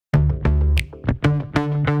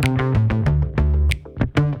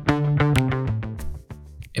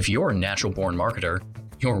If you're a natural-born marketer,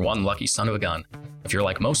 you're one lucky son of a gun. If you're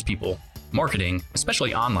like most people, marketing,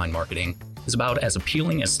 especially online marketing, is about as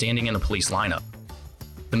appealing as standing in a police lineup.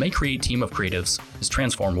 The May Create team of creatives has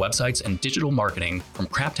transformed websites and digital marketing from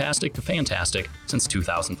craptastic to fantastic since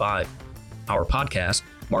 2005. Our podcast,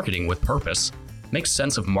 Marketing with Purpose, makes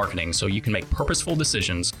sense of marketing so you can make purposeful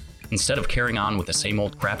decisions instead of carrying on with the same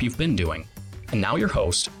old crap you've been doing. And now your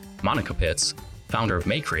host, Monica Pitts, founder of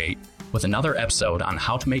May Create, with another episode on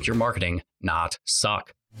how to make your marketing not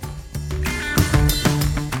suck.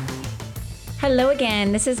 Hello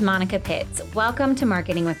again, this is Monica Pitts. Welcome to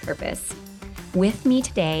Marketing with Purpose. With me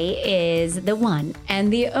today is the one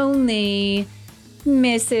and the only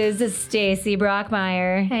Mrs. Stacy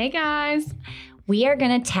Brockmeyer. Hey guys. We are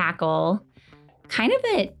going to tackle kind of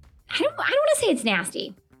I don't want to say it's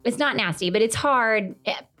nasty. It's not nasty, but it's hard.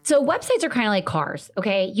 So websites are kind of like cars,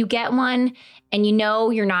 okay? You get one and you know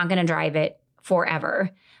you're not going to drive it forever,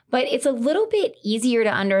 but it's a little bit easier to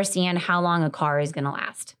understand how long a car is going to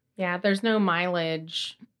last. Yeah, there's no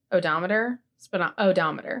mileage odometer.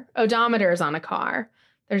 Odometer is on a car.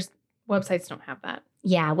 Websites don't have that.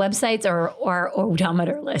 Yeah, websites are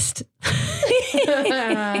odometer list.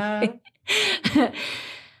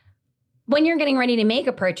 When you're getting ready to make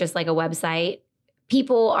a purchase like a website,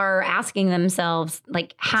 people are asking themselves,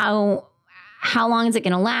 like, how long is it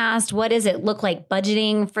going to last? What does it look like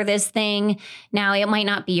budgeting for this thing? Now, it might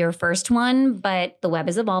not be your first one, but the web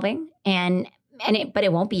is evolving, but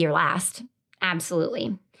it won't be your last.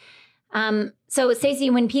 Absolutely. So, Stacey,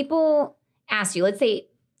 when people ask you, let's say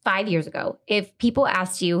 5 years ago, if people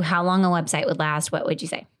asked you how long a website would last, what would you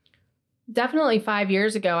say? Definitely 5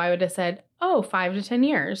 years ago, I would have said, 5 to 10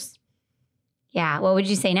 years. Yeah. What would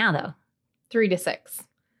you say now, though? 3 to 6.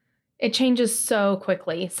 It changes so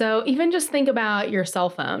quickly. So even just think about your cell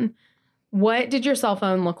phone. What did your cell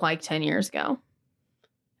phone look like 10 years ago?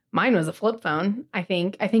 Mine was a flip phone, I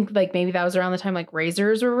think. I think like maybe that was around the time like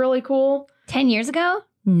razors were really cool. 10 years ago?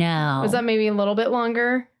 No. Was that maybe a little bit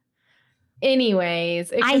longer?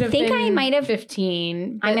 Anyways, I think I might have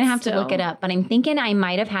 15. I'm going to have to look it up, but I'm thinking I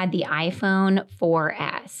might have had the iPhone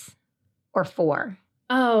 4S or 4.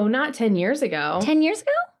 Oh, not 10 years ago. 10 years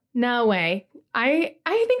ago? No way. I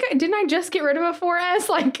think, didn't I just get rid of a 4S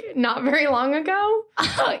like not very long ago?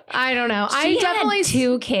 I don't know. I definitely had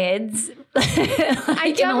 2 kids in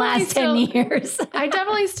the last 10 years. I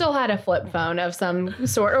definitely still had a flip phone of some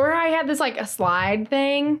sort, or I had this like a slide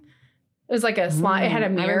thing. It was like a slide. It had a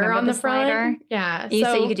mirror on the front. Slider. Yeah.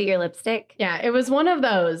 So you could do your lipstick? Yeah. It was one of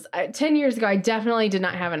those. 10 years ago, I definitely did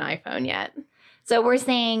not have an iPhone yet. So we're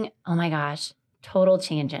saying, oh my gosh, total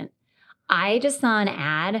tangent. I just saw an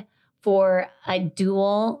ad for a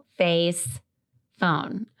dual face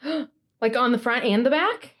phone. Like on the front and the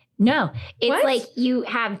back? No, it's What? like you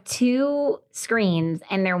have 2 screens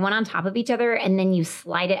and they're one on top of each other and then you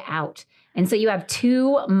slide it out. And so you have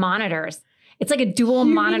 2 monitors. It's like a dual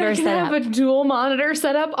monitor setup. I have a dual monitor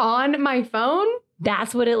setup on my phone?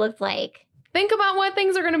 That's what it looked like. Think about what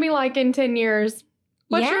things are going to be like in 10 years.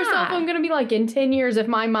 What's your cell phone going to be like in 10 years if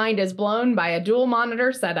my mind is blown by a dual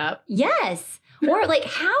monitor setup? Yes. Or like,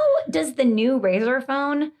 how does the new Razr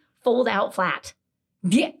phone fold out flat?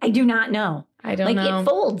 I do not know. I don't know. Like, it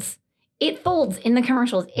folds. It folds in the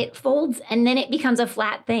commercials. It folds and then it becomes a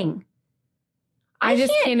flat thing. I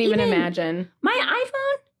just can't even imagine. My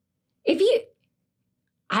iPhone,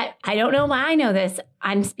 I don't know why I know this.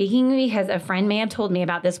 I'm speaking because a friend may have told me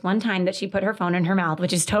about this one time that she put her phone in her mouth,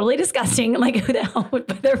 which is totally disgusting. Like, who the hell would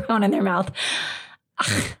put their phone in their mouth?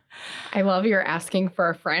 I love your asking for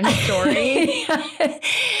a friend story.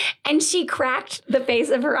 And she cracked the face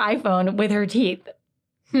of her iPhone with her teeth.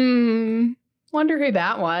 Wonder who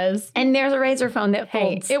that was. And there's a Razr phone that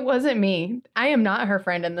folds. Hey, it wasn't me. I am not her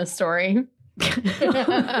friend in this story.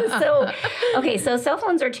 So cell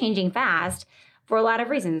phones are changing fast for a lot of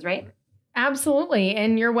reasons, right? Absolutely.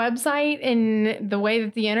 And your website and the way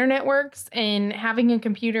that the internet works and having a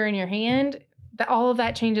computer in your hand, all of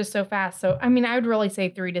that changes so fast. So, I mean, I would really say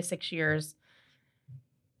 3 to 6 years.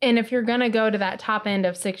 And if you're going to go to that top end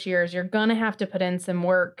of 6 years, you're going to have to put in some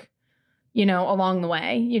work, along the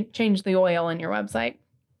way. You change the oil in your website.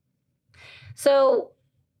 So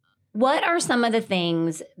what are some of the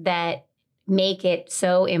things that make it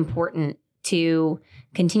so important to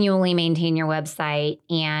continually maintain your website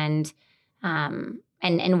and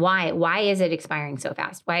why is it expiring so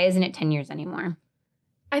fast? Why isn't it 10 years anymore?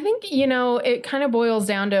 I think, it kind of boils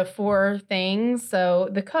down to 4 things. So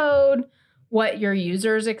the code, what your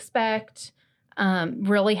users expect,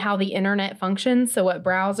 really how the internet functions, so what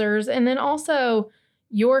browsers, and then also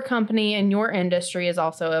your company and your industry is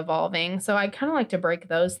also evolving. So I kind of like to break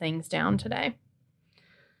those things down today.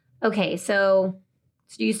 Okay, so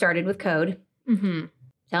you started with code. Mm-hmm.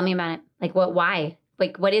 Tell me about it. Like why?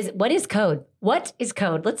 Like what is code? What is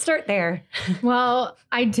code? Let's start there. Well,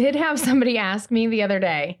 I did have somebody ask me the other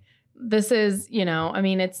day. This is,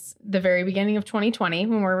 it's the very beginning of 2020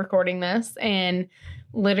 when we're recording this. And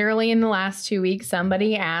literally in the last 2 weeks,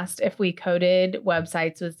 somebody asked if we coded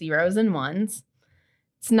websites with zeros and ones.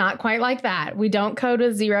 It's not quite like that. We don't code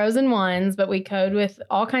with zeros and ones, but we code with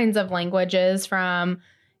all kinds of languages from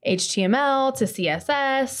HTML to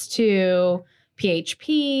CSS to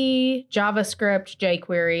PHP, JavaScript,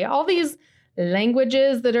 jQuery, all these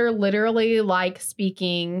languages that are literally like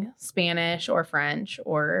speaking Spanish or French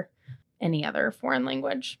or any other foreign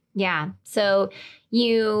language. Yeah. So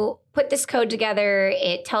you put this code together,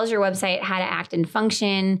 it tells your website how to act and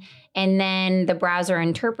function, and then the browser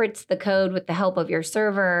interprets the code with the help of your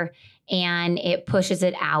server, and it pushes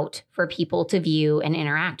it out for people to view and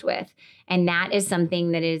interact with. And that is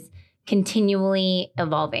something that is continually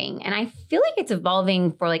evolving. And I feel like it's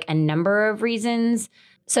evolving for like a number of reasons.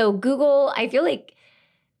 So Google, I feel like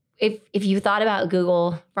if you thought about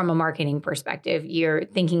Google from a marketing perspective, you're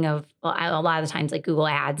thinking of a lot of the times like Google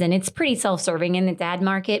Ads, and it's pretty self-serving in its ad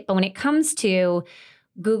market. But when it comes to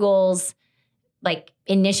Google's like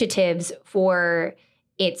initiatives for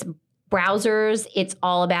its browsers, it's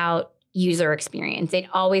all about user experience. It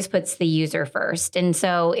always puts the user first. And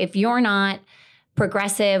so if you're not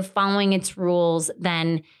progressive, following its rules,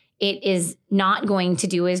 then it is not going to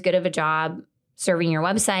do as good of a job serving your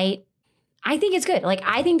website. I think it's good. Like,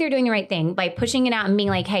 I think they're doing the right thing by pushing it out and being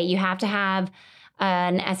like, hey, you have to have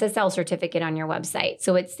an SSL certificate on your website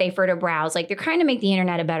so it's safer to browse. Like, they're trying to make the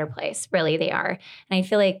internet a better place. Really, they are. And I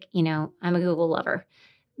feel like, I'm a Google lover.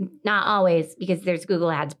 Not always, because there's Google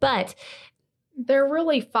Ads, but they're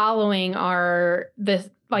really following our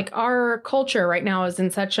culture right now is in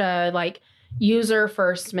such a like user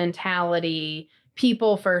first mentality,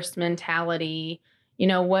 people first mentality.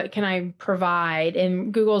 What can I provide?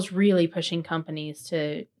 And Google's really pushing companies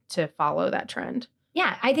to follow that trend.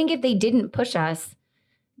 Yeah, I think if they didn't push us,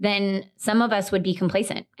 then some of us would be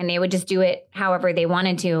complacent and they would just do it however they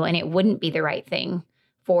wanted to, and it wouldn't be the right thing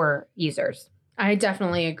for users. I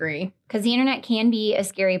definitely agree. Because the internet can be a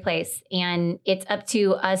scary place, and it's up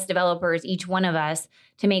to us developers, each one of us,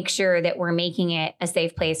 to make sure that we're making it a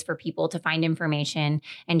safe place for people to find information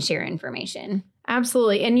and share information.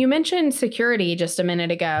 Absolutely. And you mentioned security just a minute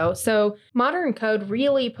ago. So modern code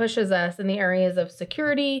really pushes us in the areas of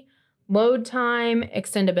security, load time,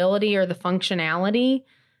 extendability, or the functionality.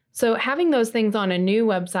 So having those things on a new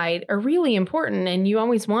website are really important, and you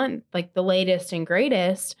always want like the latest and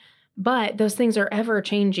greatest, but those things are ever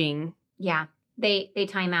changing. Yeah, they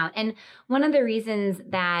time out. And one of the reasons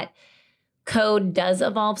that code does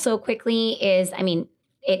evolve so quickly is,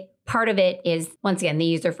 part of it is, once again, the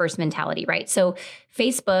user first mentality, right? So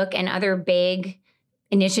Facebook and other big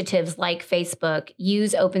initiatives like Facebook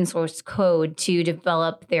use open source code to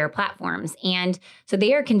develop their platforms. And so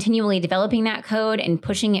they are continually developing that code and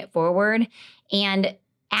pushing it forward. And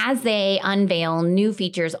as they unveil new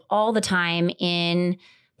features all the time in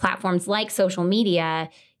platforms like social media,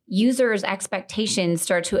 users' expectations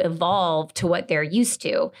start to evolve to what they're used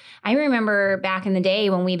to. I remember back in the day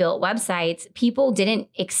when we built websites, people didn't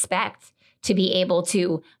expect to be able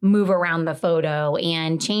to move around the photo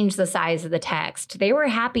and change the size of the text. They were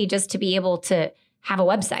happy just to be able to have a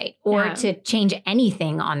website or to change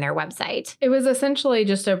anything on their website. It was essentially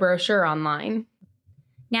just a brochure online.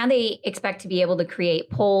 Now they expect to be able to create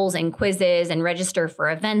polls and quizzes and register for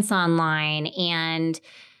events online and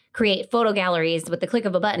create photo galleries with the click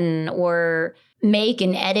of a button, or make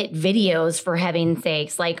and edit videos, for heaven's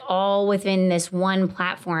sakes, like all within this one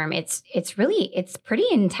platform. It's pretty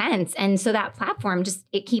intense. And so that platform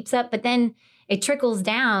it keeps up, but then it trickles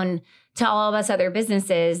down to all of us other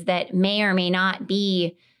businesses that may or may not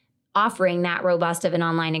be offering that robust of an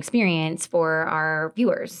online experience for our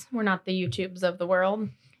viewers. We're not the YouTubes of the world.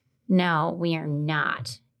 No, we are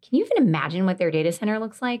not. Can you even imagine what their data center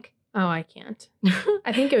looks like? Oh, I can't.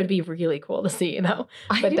 I think it would be really cool to see, though,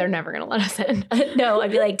 but they're never going to let us in. No,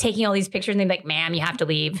 I'd be like taking all these pictures and they'd be like, ma'am, you have to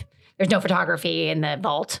leave. There's no photography in the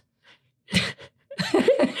vault.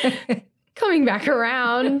 Coming back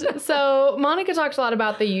around. So Monica talked a lot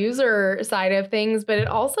about the user side of things, but it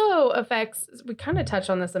also affects, we kind of touched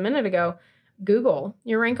on this a minute ago, Google,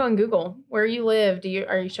 your rank on Google, where you live.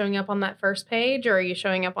 Are you showing up on that first page, or are you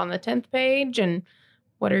showing up on the 10th page? And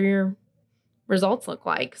what are your results look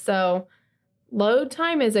like? So load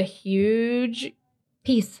time is a huge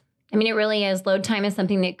piece. It really is. Load time is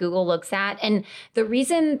something that Google looks at. And the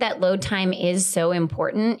reason that load time is so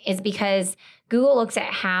important is because Google looks at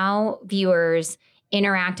how viewers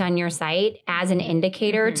interact on your site as an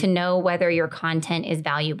indicator to know whether your content is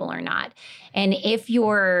valuable or not. And if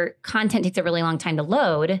your content takes a really long time to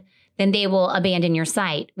load, then they will abandon your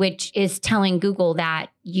site, which is telling Google that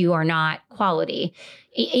you are not quality.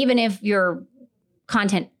 Even if your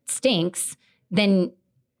content stinks, then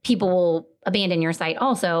people will abandon your site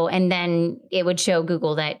also. And then it would show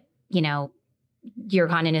Google that, you know, your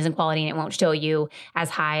content isn't quality and it won't show you as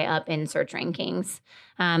high up in search rankings.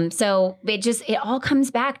 So it all comes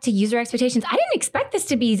back to user expectations. I didn't expect this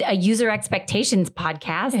to be a user expectations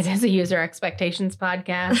podcast. It is a user expectations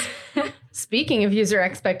podcast. Speaking of user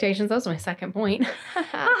expectations, that was my second point.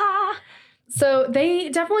 So they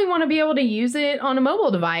definitely want to be able to use it on a mobile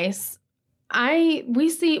device. We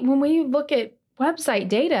see when we look at website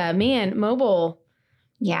data, man, mobile,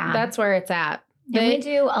 that's where it's at. We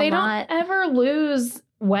do a lot. They don't ever lose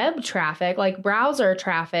web traffic, like browser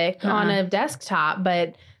traffic on a desktop,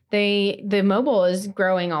 but the mobile is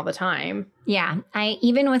growing all the time. Yeah.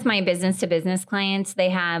 Even with my business to business clients, they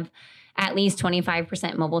have at least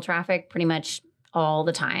 25% mobile traffic pretty much all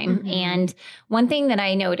the time. Mm-hmm. And one thing that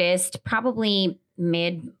I noticed probably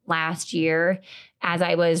mid last year as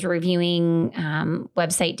I was reviewing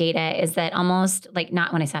website data is that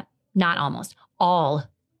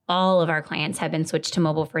all of our clients have been switched to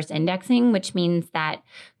mobile first indexing, which means that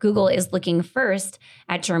Google is looking first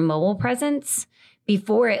at your mobile presence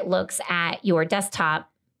before it looks at your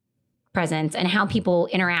desktop presence and how people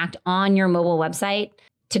interact on your mobile website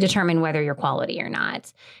to determine whether you're quality or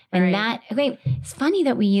not. And it's funny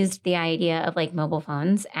that we used the idea of like mobile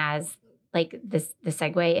phones as like the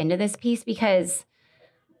segue into this piece, because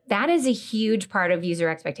that is a huge part of user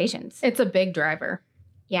expectations. It's a big driver.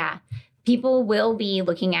 Yeah. People will be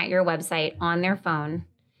looking at your website on their phone,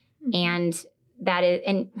 and that is,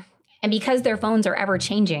 and because their phones are ever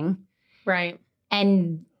changing. Right.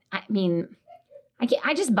 And I mean,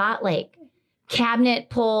 I just bought like cabinet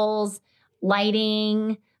pulls,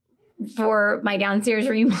 lighting for my downstairs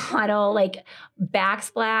remodel, like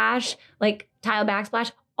backsplash, like tile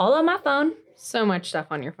backsplash, all on my phone. So much stuff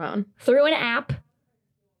on your phone. Through an app.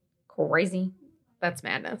 Crazy. That's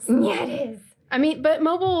madness. Yeah, it is. I mean, but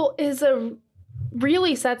mobile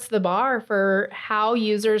really sets the bar for how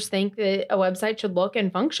users think that a website should look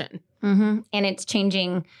and function. Mm-hmm. And it's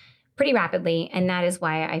changing pretty rapidly. And that is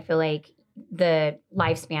why I feel like the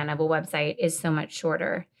lifespan of a website is so much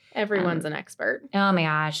shorter. Everyone's an expert. Oh my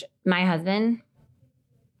gosh. My husband,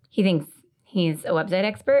 he thinks he's a website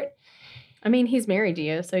expert. I mean, he's married to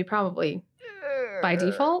you, so he probably, by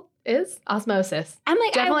default, is osmosis. I'm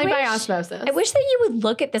like, definitely by osmosis. I wish that you would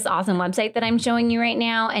look at this awesome website that I'm showing you right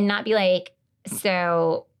now and not be like,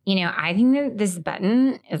 so, you know, I think that this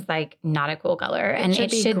button is like not a cool color. And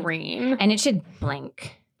it should be green. And it should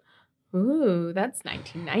blink. Ooh, that's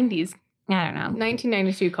 1990s. I don't know.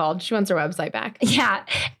 1992 called. She wants her website back. Yeah.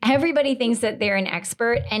 Everybody thinks that they're an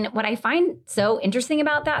expert. And what I find so interesting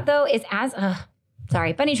about that, though, is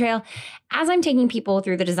bunny trail. As I'm taking people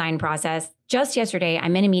through the design process, just yesterday,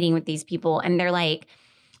 I'm in a meeting with these people and they're like,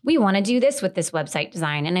 we want to do this with this website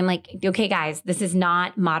design. And I'm like, okay, guys, this is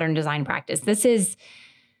not modern design practice. This is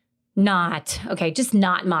just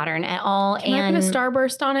not modern at all. Can I put a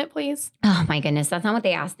starburst on it, please? Oh my goodness. That's not what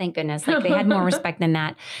they asked. Thank goodness. Like they had more respect than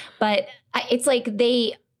that. But it's like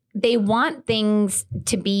they want things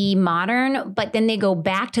to be modern, but then they go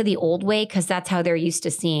back to the old way because that's how they're used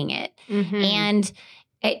to seeing it. Mm-hmm. And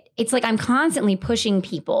it's like I'm constantly pushing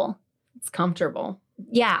people. It's comfortable.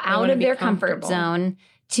 Yeah, out of their comfort zone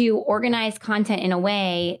to organize content in a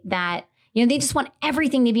way that, you know, they just want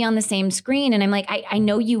everything to be on the same screen. And I'm like, I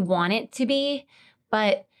know you want it to be,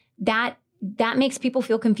 but that makes people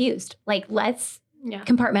feel confused. Like, let's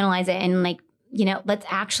compartmentalize it and like, you know, let's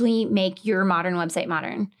actually make your modern website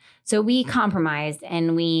modern. So we compromised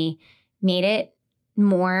and we made it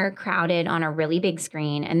more crowded on a really big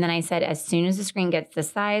screen. And then I said, as soon as the screen gets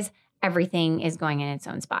this size, everything is going in its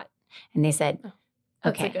own spot. And they said,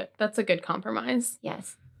 okay. That's a good compromise.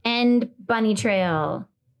 Yes. And bunny trail.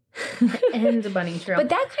 And a bunny trail. But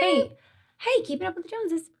that hey, keeping up with the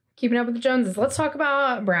Joneses. Keeping up with the Joneses. Let's talk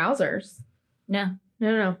about browsers. No.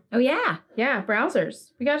 Oh, yeah. Yeah,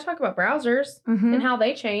 browsers. We got to talk about browsers and how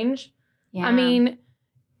they change. Yeah. I mean,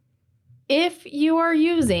 if you are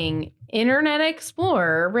using Internet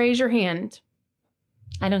Explorer, raise your hand.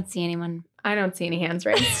 I don't see anyone. I don't see any hands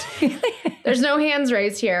raised. There's no hands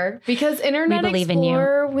raised here because Internet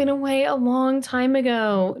Explorer went away a long time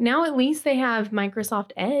ago. Now at least they have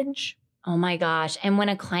Microsoft Edge. Oh my gosh. And when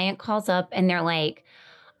a client calls up and they're like,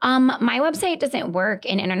 my website doesn't work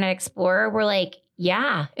in Internet Explorer, we're like,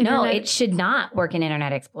 it should not work in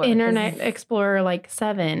Internet Explorer. Internet Explorer like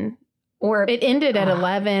 7 Or It ended at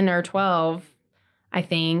 11 or 12, I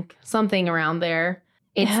think, something around there.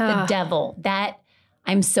 it's the devil. That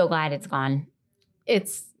I'm so glad it's gone.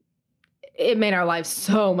 It made our lives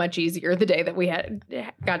so much easier the day that we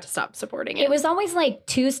got to stop supporting it. It was always like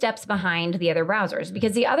 2 steps behind the other browsers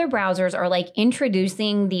because the other browsers are like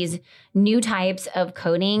introducing these new types of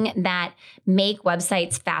coding that make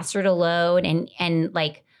websites faster to load and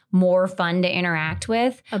like more fun to interact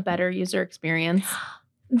with. a better user experience.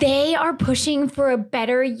 They are pushing for a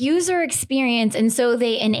better user experience. And so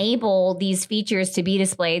they enable these features to be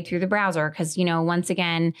displayed through the browser because, you know, once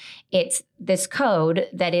again, it's this code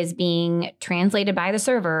that is being translated by the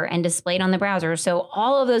server and displayed on the browser. So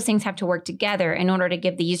all of those things have to work together in order to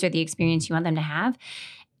give the user the experience you want them to have.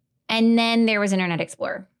 And then there was Internet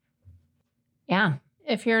Explorer. Yeah.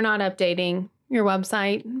 If you're not updating your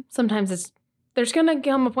website, sometimes there's going to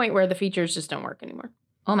come a point where the features just don't work anymore.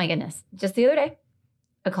 Oh my goodness. Just the other day,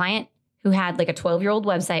 a client who had like a 12-year-old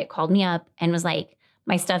website called me up and was like,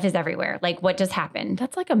 my stuff is everywhere. Like, what just happened?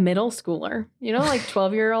 That's like a middle schooler. You know, like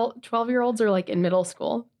 12-year-olds are like in middle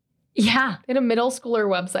school. Yeah, They had a middle schooler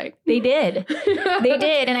website. they did. They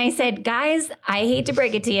did. And I said, guys, I hate to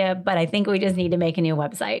break it to you, but I think we just need to make a new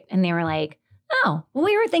website. And they were like, oh, well,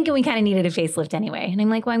 we were thinking we kind of needed a facelift anyway. And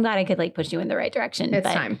I'm like, well, I'm glad I could like push you in the right direction. It's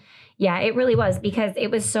But time. yeah, it really was because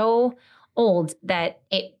it was so old that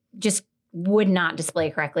it just would not display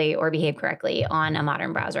correctly or behave correctly on a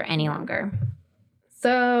modern browser any longer.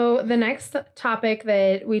 So the next topic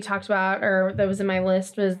that we talked about, or that was in my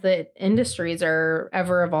list, was that industries are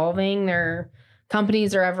ever evolving. Their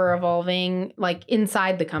companies are ever evolving, like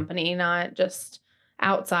inside the company, not just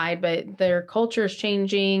outside, but their culture is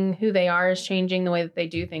changing, who they are is changing, the way that they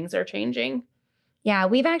do things are changing. Yeah,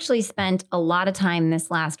 we've actually spent a lot of time this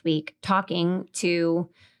last week talking to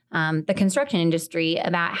the construction industry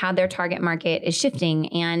about how their target market is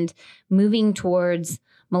shifting and moving towards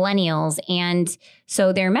millennials. And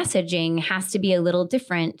so their messaging has to be a little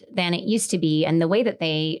different than it used to be. And the way that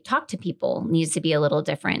they talk to people needs to be a little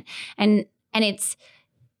different. And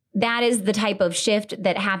that is the type of shift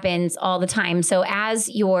that happens all the time. So as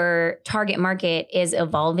your target market is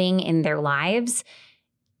evolving in their lives,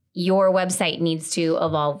 your website needs to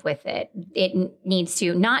evolve with it. It needs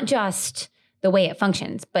to not just the way it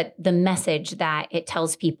functions, but the message that it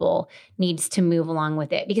tells people needs to move along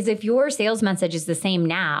with it. Because if your sales message is the same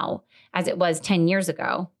now as it was 10 years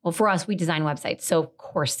ago, well, for us, we design websites. So of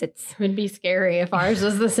course It would be scary if ours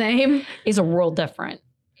was the same. it's a world different.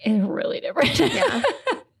 It's really different. Yeah.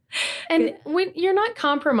 And when you're not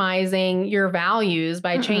compromising your values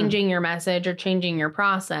by changing your message or changing your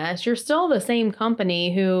process, you're still the same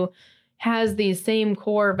company who has these same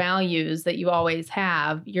core values that you always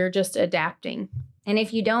have. You're just adapting. And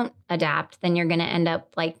if you don't adapt, then you're going to end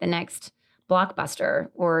up like the next Blockbuster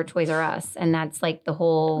or Toys R Us. And that's like the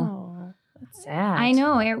whole... Oh, that's sad. I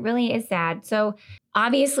know, it really is sad. So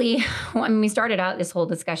obviously, when we started out this whole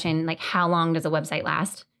discussion, like how long does a website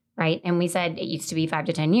last, right? And we said it used to be 5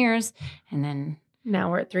 to 10 years. And then...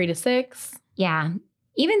 Now we're at 3 to 6. Yeah.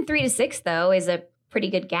 Even 3 to 6, though, is a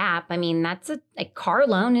pretty good gap. I mean, that's a car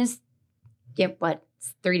loan is,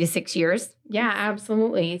 3 to 6 years? Yeah,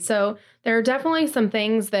 absolutely. So there are definitely some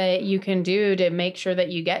things that you can do to make sure that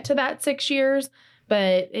you get to that 6 years,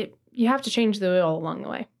 but you have to change the wheel along the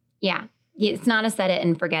way. Yeah. It's not a set it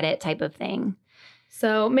and forget it type of thing.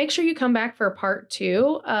 So make sure you come back for part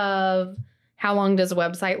 2 of how long does a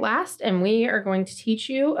website last? And we are going to teach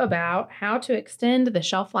you about how to extend the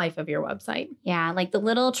shelf life of your website. Yeah, like the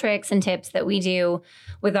little tricks and tips that we do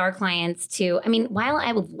with our clients to, I mean, while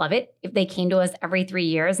I would love it if they came to us every 3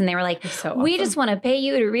 years and they were like, So we awesome. just want to pay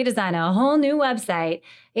you to redesign a whole new website.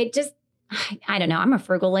 It just, I don't know. I'm a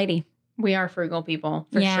frugal lady. We are frugal people,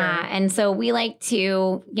 for yeah. sure. And so we like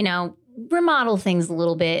to, remodel things a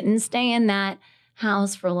little bit and stay in that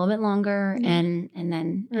house for a little bit longer and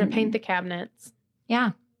then We're going to paint the cabinets.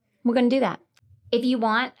 Yeah, we're going to do that. If you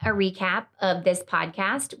want a recap of this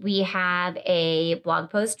podcast, we have a blog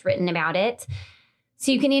post written about it.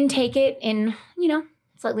 So you can intake it in,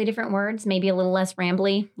 slightly different words, maybe a little less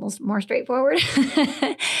rambly, a little more straightforward.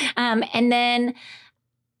 And then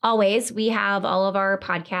always, we have all of our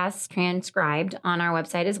podcasts transcribed on our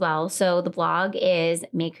website as well. So the blog is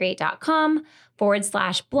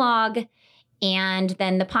mayecreate.com/blog. And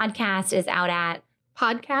then the podcast is out at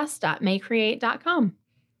podcast.mayecreate.com.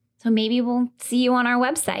 So maybe we'll see you on our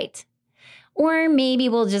website. Or maybe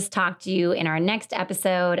we'll just talk to you in our next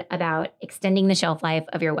episode about extending the shelf life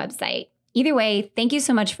of your website. Either way, thank you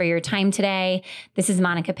so much for your time today. This is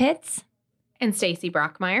Monica Pitts. And Stacy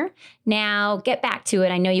Brockmeyer. Now get back to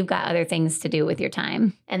it. I know you've got other things to do with your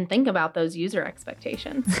time. And think about those user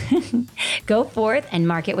expectations. Go forth and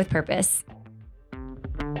market with purpose.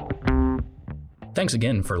 Thanks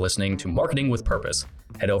again for listening to Marketing with Purpose.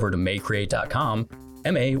 Head over to mayecreate.com,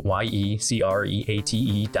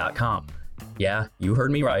 MAYECREATE.com. Yeah, you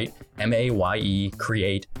heard me right,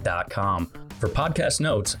 MAYECreate.com for podcast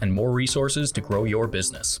notes and more resources to grow your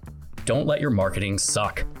business. Don't let your marketing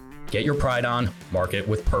suck. Get your pride on, market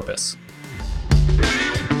with purpose.